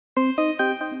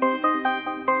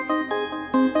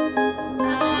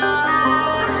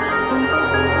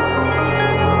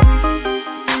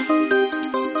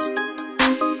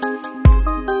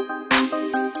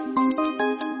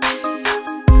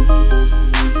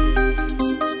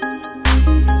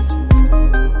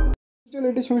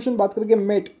Latest information बात करेंगे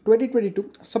met 2022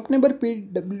 September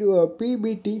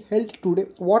PBT health today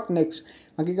what next,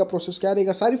 आगे का प्रोसेस क्या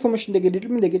रहेगा, सारी इन्फॉर्मेशन देंगे,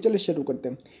 डिटेल में देंगे। चलिए शुरू करते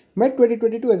हैं। Met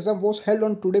 2022 exam was held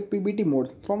on today PBT mode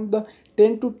from the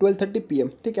 10 to 12:30 PM।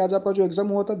 ठीक है, आज आपका जो एग्जाम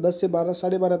हुआ था 10 से 12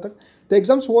 12:30 तक। The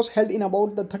exams was held in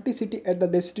about the 30 city at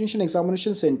the destination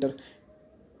examination centre.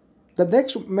 The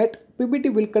next met PBT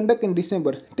will conduct in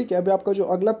दिसंबर। ठीक है, अभी आपका जो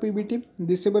अगला पीबीटी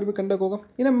दिसंबर में कंडक्ट होगा।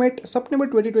 इन अ met September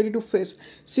 2022 face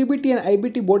CBT and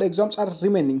IBT board exams are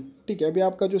remaining. ठीक है, अभी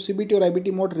आपका जो सीबीटी और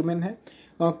आईबीटी मोड रिमेन है।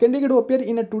 Candidate who appear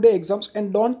in a today exams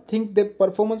and don't think they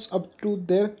performance up to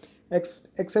their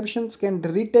exceptions can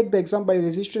retake the exam by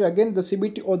register again the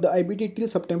CBT or the IBT till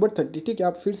September 30। ठीक है,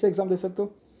 आप फिर से exam दे सकते हो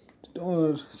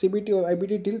और CBT और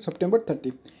IBT till September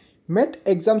 30। MET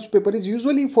exams paper is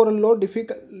usually for a low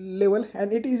difficult level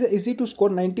and it is easy to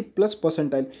score 90+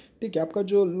 percentile। ठीक है, आपका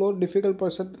जो लो डिफिकल्ट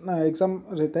एग्जाम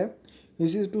रहता है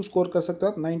इजी टू स्कोर कर सकते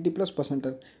हो आप 90+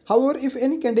 percentile। However, if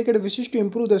any candidate wishes to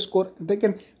improve their score, they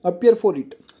can appear for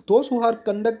it। Those who are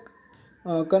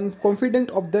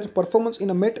confident of their performance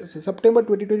in a MET September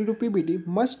 2022 PBT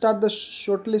must start the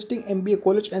shortlisting MBA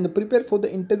college and prepare for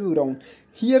the interview round।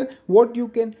 Here what you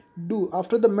can do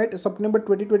after the MET September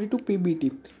 2022 PBT।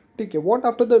 ठीक है, what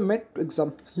after the MET exam,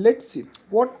 let's see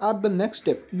what are the next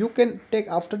step you can take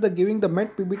after the giving the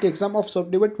MET PBT exam of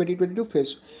September 2022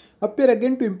 phase। appear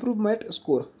again to improve MET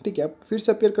score। ठीक है, आप फिर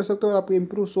से appear कर सकते हो और आप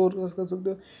इम्प्रूव स्कोर कर सकते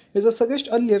हो। As a suggest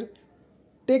earlier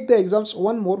take the exams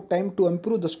one more time to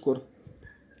improve the score।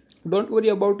 Don't worry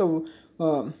about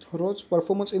Ro's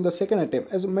performance in the second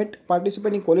attempt, as MET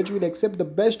participating college will accept the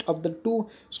best of the two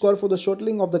score for the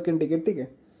shortlisting of the candidate। ठीक है,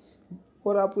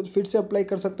 और आप फिर से apply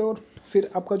कर सकते हो और फिर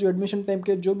आपका जो एडमिशन टाइम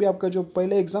के जो भी आपका जो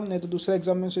पहले एग्जाम नहीं तो दूसरा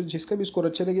एग्जाम में से जिसका भी स्कोर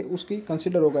अच्छे लगे उसकी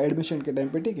कंसिडर होगा एडमिशन के टाइम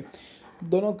पे। ठीक है,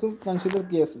 दोनों को कंसिडर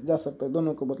किया जा सकता है,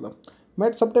 दोनों को मतलब।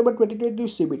 MET September 2022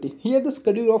 CBT, here the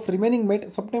schedule of remaining MET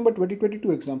September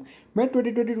 2022 exam। MET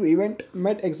 2022 event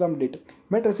MET exam date,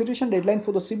 MET registration deadline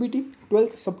for the CBT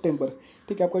 12th September।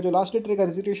 ठीक है, आपका जो लास्ट डेट रहेगा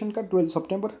रजिस्ट्रेशन का 12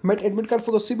 सितंबर। MET admit card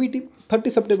for the CBT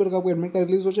 30 सितंबर का आपको admit card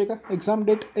release हो जाएगा। Exam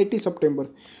date 80 September.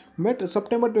 MET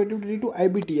September 2022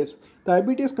 IBTS, the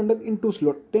IBTS conduct in two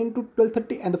slot 10 to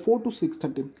 12:30 and 4 to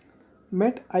 6:30।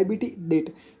 MET IBT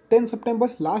date 10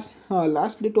 September,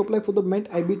 last date to apply for the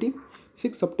MET IBT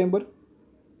 6 September।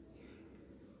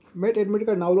 MET admit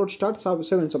card download start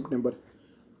 7 सितंबर।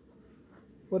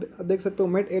 और देख सकते हो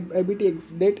MET IBT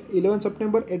date 11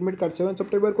 सितंबर, admit card 7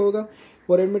 सितंबर को होगा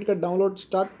और admit card download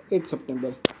start 8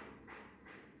 सितंबर।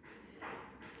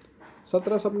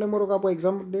 17 सितंबर होगा आपका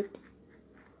exam date.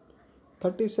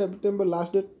 30 September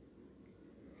last date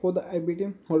for the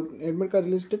IBT और एडमिट कार्ड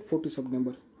रिलीज डेट 40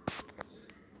 सितंबर।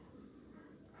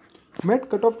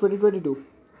 MET cut off 2022।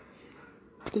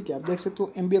 ठीक है, आप देख सकते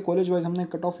हो MBA कॉलेज वाइज हमने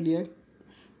कट ऑफ लिया है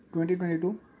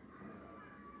 2022।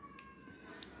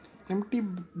 MT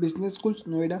business school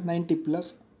Noida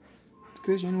 90+,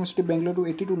 Krrish university Bengaluru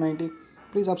 80 to 90।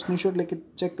 Please आप स्क्रीनशॉट लेके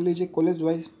चेक कर लीजिए कॉलेज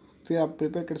वाइज, फिर आप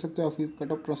प्रिपेयर कर सकते हो आपकी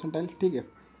कट ऑफ परसेंटाइल। ठीक है,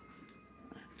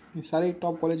 ये सारे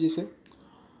टॉप कॉलेज है।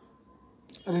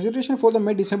 Registration for the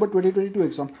MET December 2022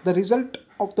 exam, the result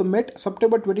of the MET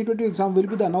September 2022 exam will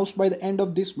be announced by the end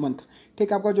of this month।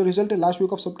 ठीक है, आपका जो रिजल्ट है लास्ट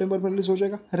वीक ऑफ सितंबर में रिलीज हो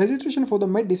जाएगा। Registration for the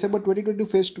MET December 2022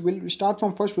 fest will start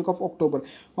from first week of October,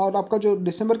 और आपका जो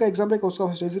दिसंबर का एग्जाम रहेगा उसका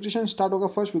रजिस्ट्रेशन स्टार्ट होगा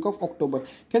first week of October.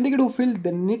 Candidate who feel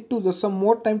the need to some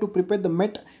more time to prepare the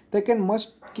MET, they can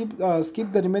must skip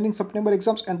the remaining September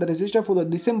exams and the register for the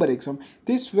December exam।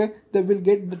 this way they will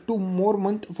get the 2 more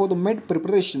month for the MET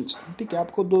preparations। ठीक है,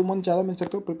 आपको 2 month ज़्यादा मिल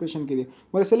सकते हो preparation के लिए।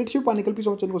 मेरे select Shiv पानिकल please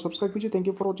channel को सब्सक्राइब कीजिए। Thank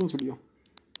you for watching video.